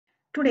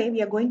Today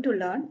we are going to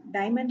learn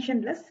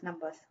dimensionless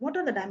numbers. What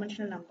are the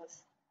dimensional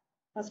numbers?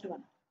 First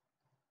one,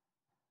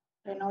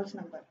 Reynolds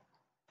number.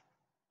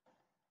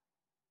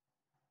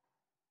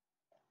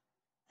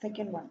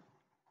 Second one,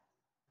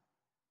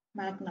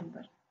 Mach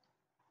number.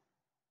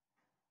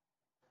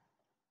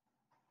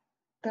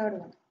 Third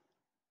one,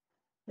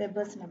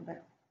 Weber's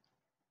number.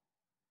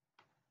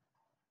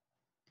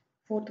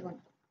 Fourth one,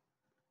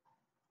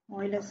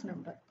 Euler's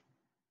number.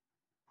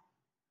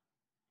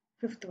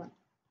 Fifth one,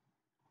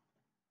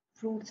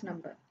 Fruit's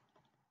number.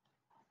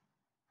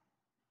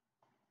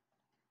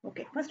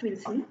 Okay, first we'll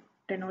see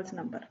Reynolds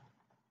number.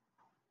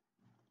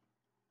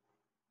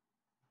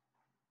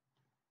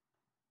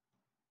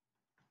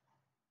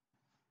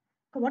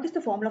 So what is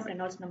the formula of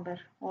Reynolds number?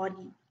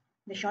 RE.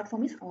 The short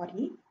form is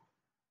RE.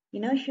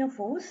 Inertia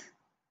force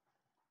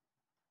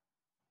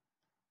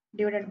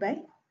divided by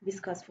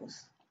viscous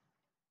force.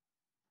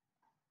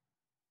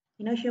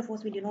 Inertia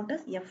force we denote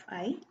as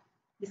Fi.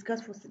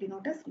 Viscous force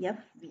denote as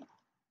Fv.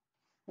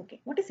 Okay,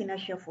 what is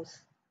inertia force?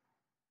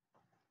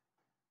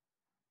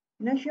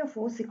 Inertia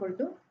force equal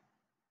to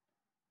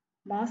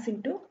mass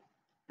into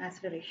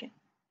acceleration.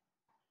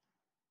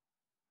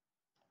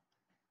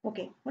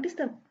 Okay, what is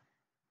the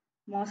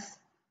mass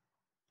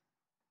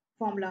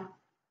formula?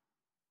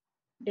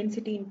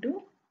 Density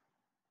into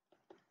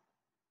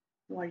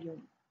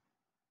volume.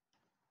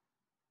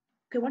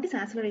 Okay, what is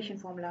acceleration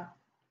formula?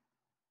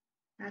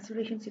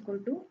 Acceleration is equal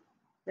to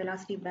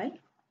velocity by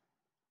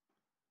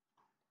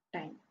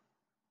time.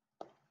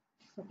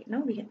 Okay,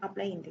 now we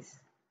apply in this.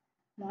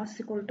 Mass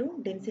equal to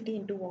density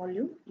into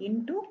volume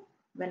into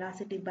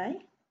velocity by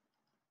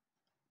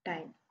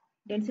time.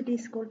 Density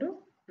is equal to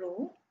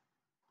rho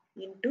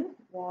into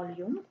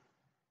volume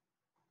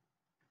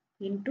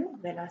into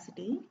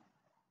velocity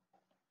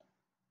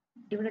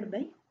divided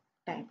by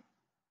time.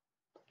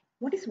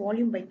 What is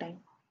volume by time?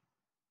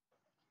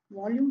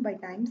 Volume by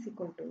time is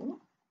equal to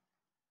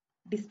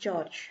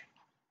discharge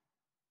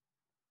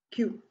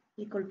Q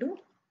equal to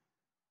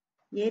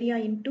area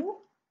into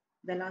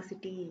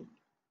velocity.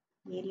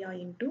 Area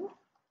into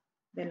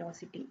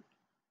velocity.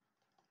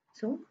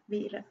 So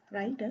we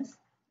write as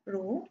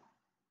rho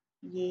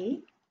A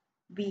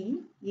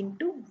V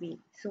into V.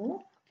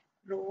 So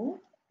rho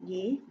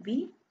A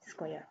V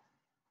square.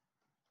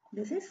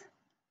 This is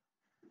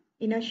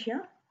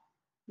inertia.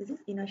 This is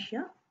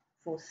inertia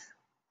force.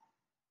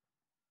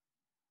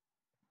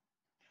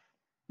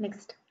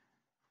 Next,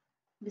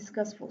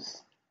 viscous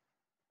force.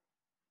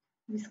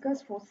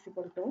 Viscous force is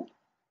equal to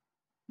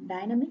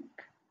dynamic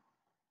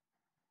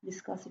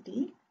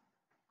viscosity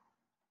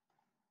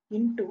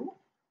into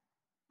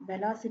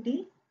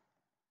velocity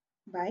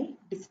by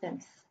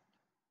distance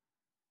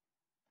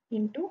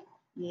into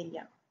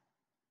area.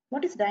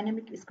 What is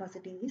dynamic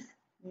viscosity? Is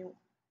mu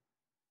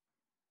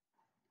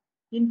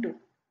into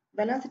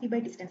velocity by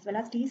distance.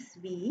 Velocity is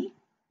v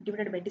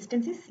divided by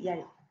distance is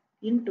l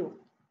into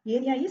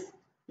area is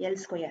l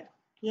square.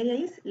 Area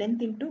is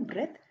length into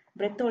breadth.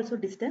 Breadth also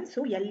distance.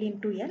 So l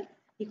into l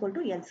equal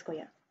to l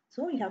square.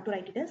 So you have to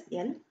write it as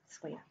l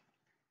square.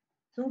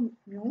 So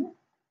mu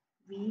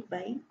v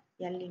by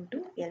l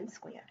into l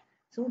square.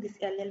 So this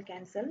l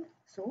cancel.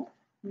 So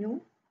mu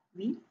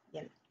v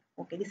l.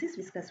 Okay, this is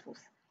viscous force.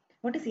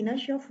 What is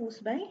inertia force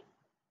by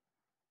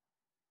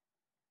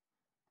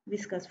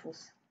viscous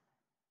force?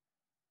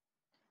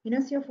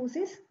 Inertia force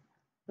is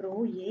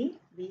rho A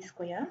V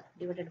square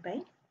divided by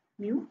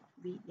mu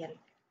V L.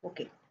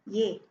 Okay,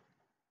 A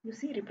you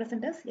see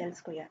represent as L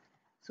square.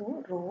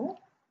 So rho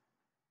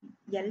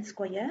L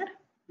square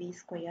V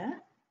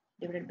square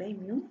divided by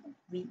mu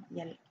V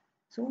L.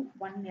 So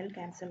 1 L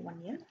cancel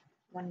 1 L,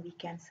 1 V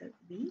cancel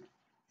V.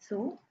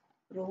 So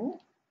rho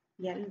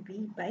L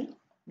V by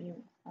mu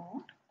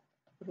or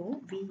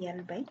rho V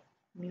L by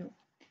mu.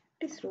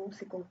 This rho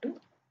is equal to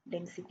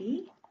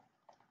density.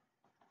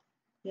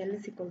 L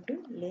is equal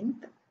to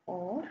length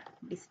or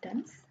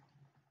distance.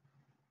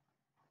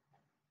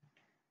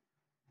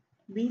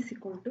 V is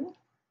equal to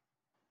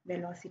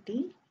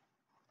velocity.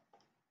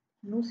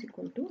 Mu is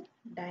equal to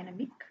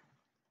dynamic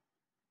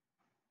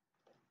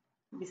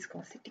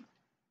viscosity.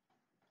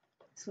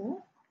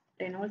 So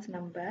Reynolds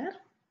number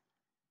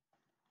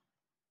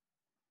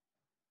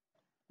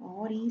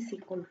R is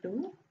equal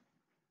to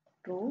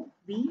rho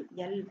V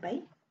L by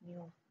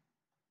mu.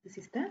 This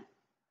is the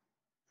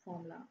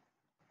formula.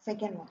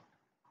 Second one,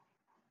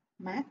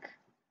 Mach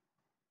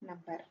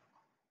number.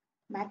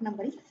 Mach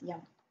number is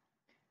m.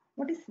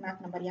 What is Mach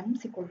number? M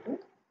is equal to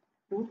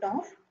root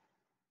of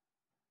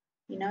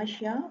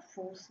inertia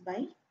force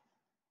by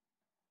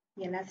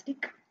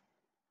elastic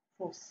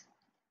force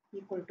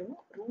equal to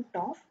root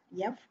of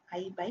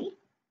Fi by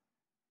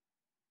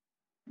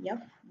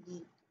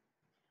Fe.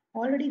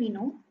 Already we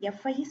know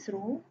Fi is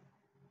rho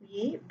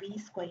A V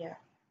square.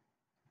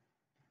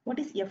 What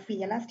is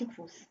Fe? Elastic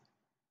force.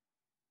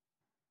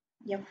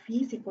 Fe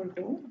is equal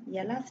to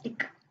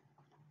elastic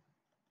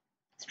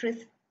stress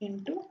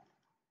into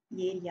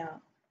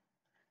area.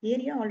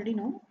 Area already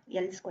know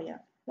L square.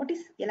 What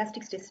is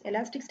elastic stress?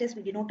 Elastic stress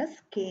we denote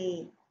as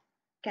K,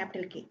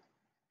 capital K.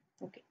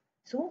 Okay.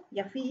 So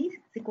Fe is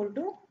equal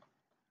to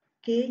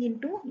K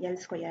into L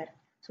square.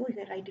 So if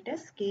I write it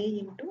as K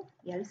into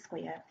L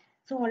square.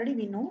 So already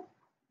we know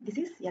this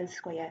is L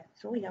square.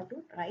 So we have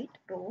to write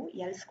rho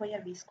L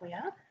square V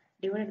square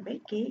divided by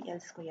K L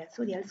square.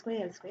 So the L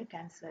square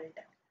cancelled.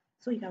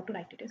 So you have to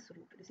write it as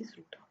root. This is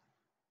root.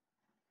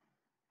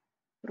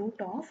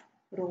 Root of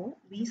rho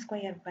V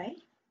square by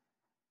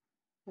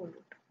whole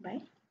root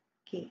by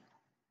K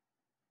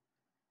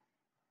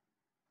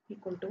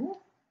equal to,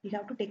 you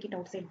have to take it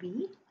outside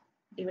V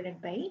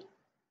divided by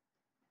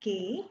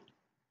K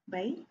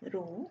by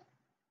rho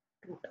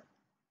root.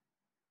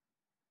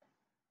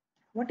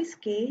 What is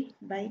K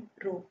by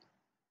rho?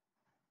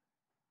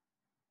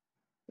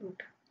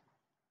 Root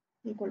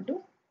equal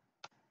to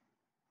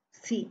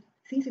C.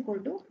 C is equal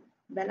to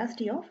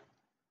velocity of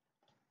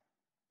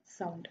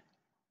sound.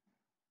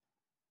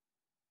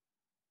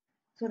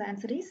 So the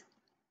answer is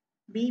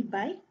B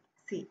by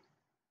C.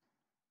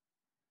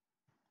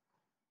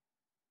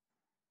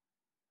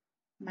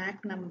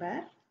 Mach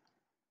number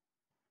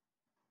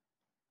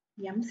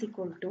M is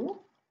equal to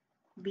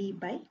B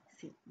by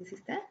C. This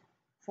is the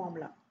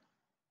formula.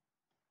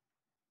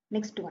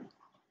 Next one.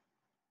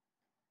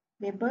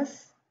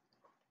 Weber's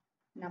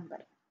number.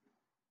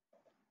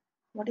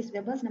 What is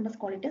Weber's number?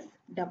 Call it as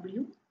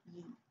WE.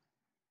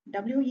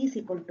 WE is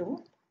equal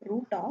to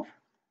root of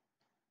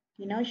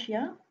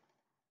inertia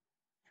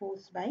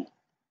force by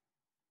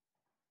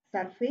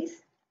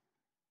surface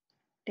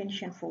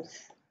tension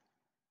force.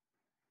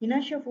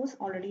 Inertia force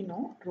already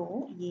know,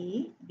 rho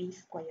A B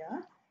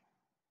square.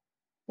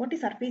 What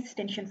is surface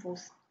tension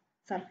force?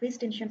 Surface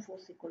tension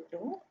force equal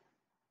to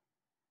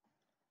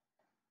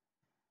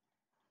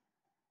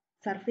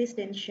surface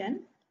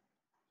tension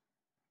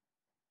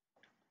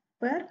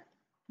per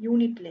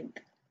unit length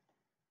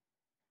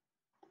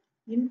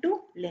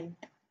into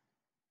length.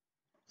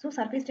 So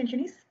surface tension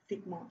is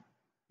sigma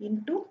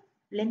into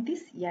length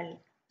is L.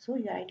 So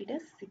you write it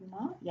as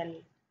sigma L.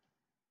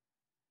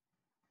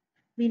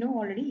 We know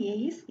already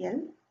A is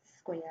L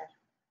square.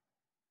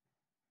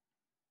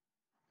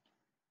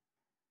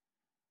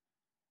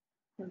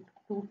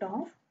 Root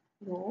of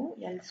rho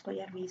L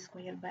square V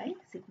square by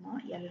sigma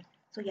L.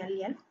 So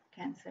L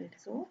cancelled.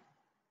 So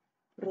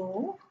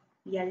rho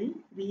L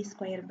V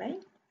square by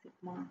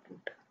sigma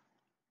root.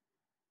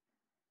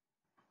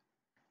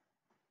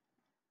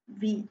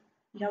 V,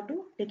 you have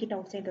to take it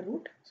outside the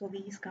root. So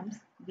V comes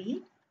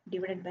V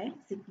divided by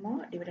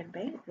sigma divided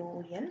by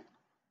rho L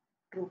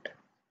root.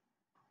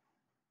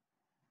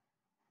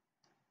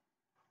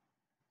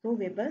 So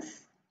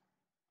Weber's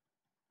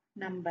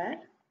number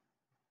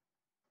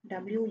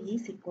W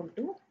is equal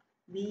to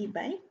V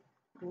by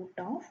root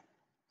of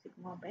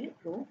sigma by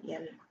rho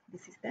L.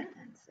 This is the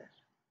answer.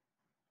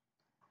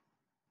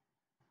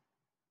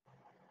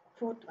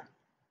 Fourth one.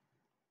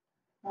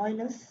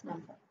 Euler's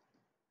number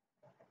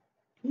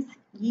is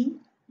EU.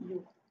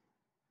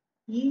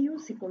 EU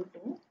is equal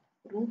to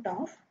root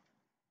of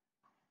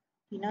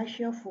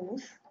inertia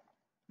force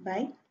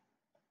by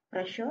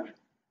pressure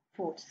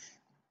force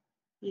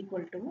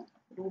equal to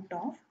root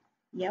of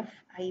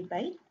Fi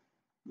by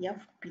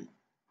Fp.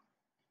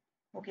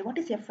 Okay, what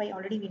is Fi?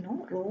 Already we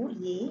know, rho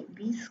A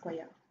V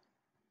square.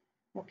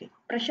 Okay,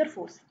 pressure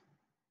force.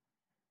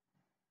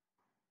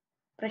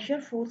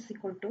 Pressure force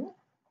equal to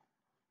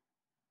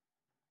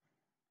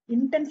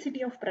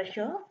intensity of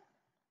pressure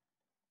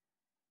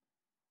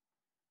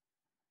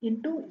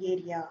into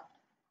area.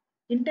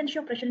 Intensity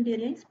of pressure into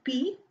area is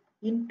P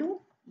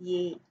into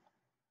A.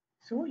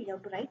 So you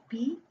have to write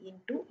P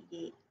into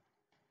A.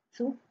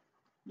 So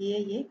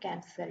A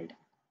cancelled.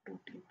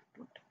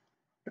 Root.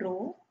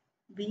 Rho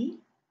V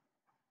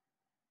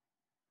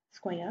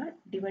square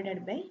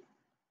divided by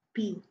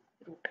P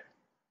root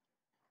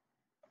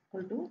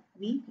equal to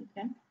V, you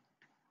can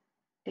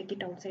take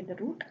it outside the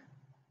root,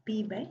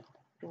 P by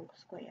rho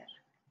square.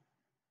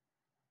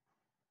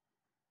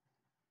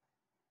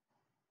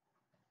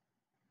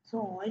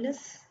 So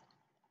Euler's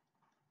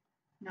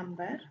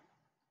number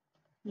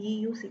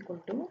EU is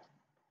equal to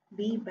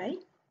V by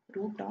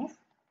root of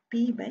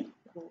P by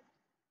rho.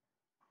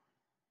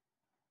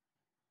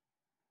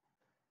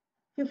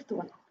 Fifth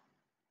one,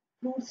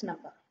 Fluid's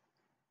number.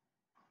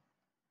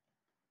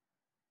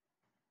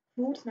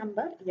 Fluid's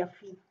number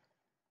Fe.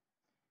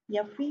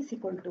 Fe is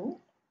equal to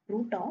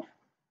root of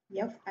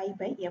Fi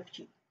by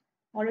Fg.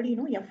 Already you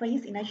know Fi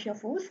is inertia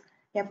force,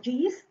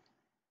 Fg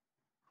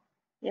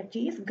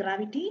is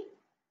gravity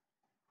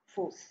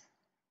force.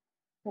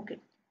 Okay,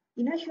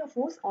 inertia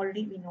force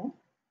already we know,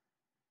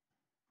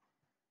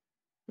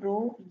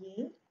 rho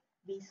A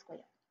V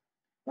square.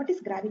 What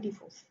is gravity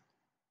force?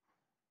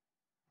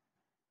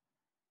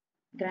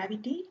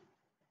 Gravity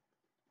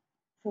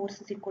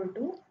force is equal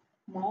to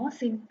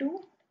mass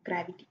into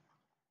gravity.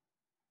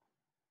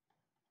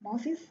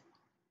 Mass is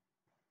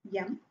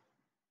m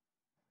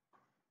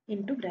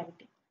into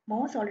gravity.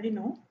 Mass already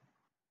know,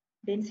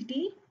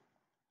 density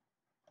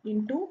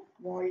into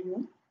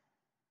volume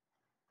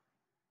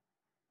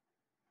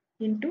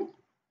into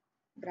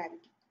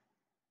gravity.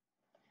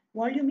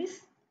 Volume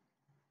is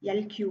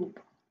L cube.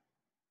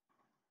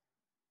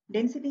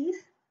 Density is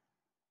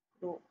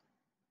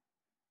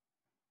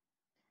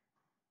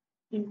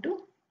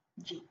into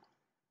G.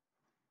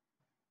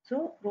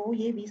 So rho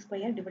A V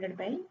square divided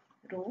by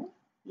rho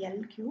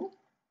L Q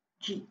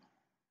G.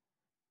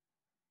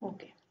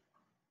 Okay.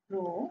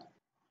 Rho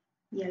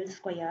L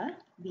square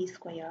V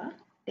square.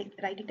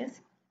 Write it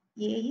as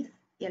A is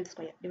L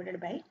square divided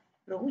by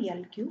rho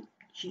L Q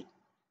G.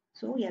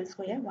 So L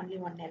square only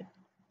one L.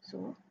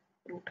 So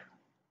root.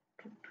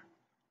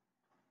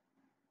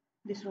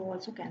 This row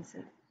also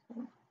cancel.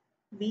 So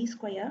V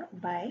square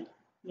by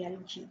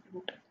LG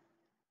root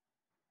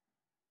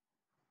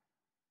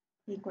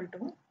equal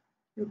to,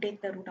 you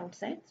take the root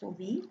outside, so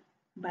V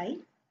by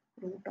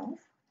root of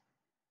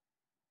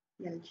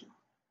LG.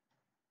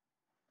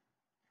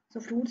 So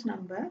Froude's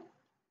number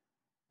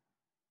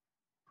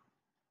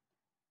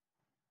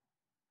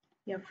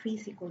F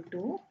is equal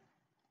to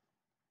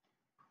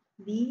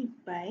V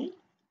by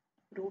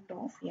root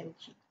of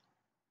LG.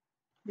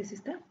 This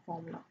is the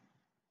formula.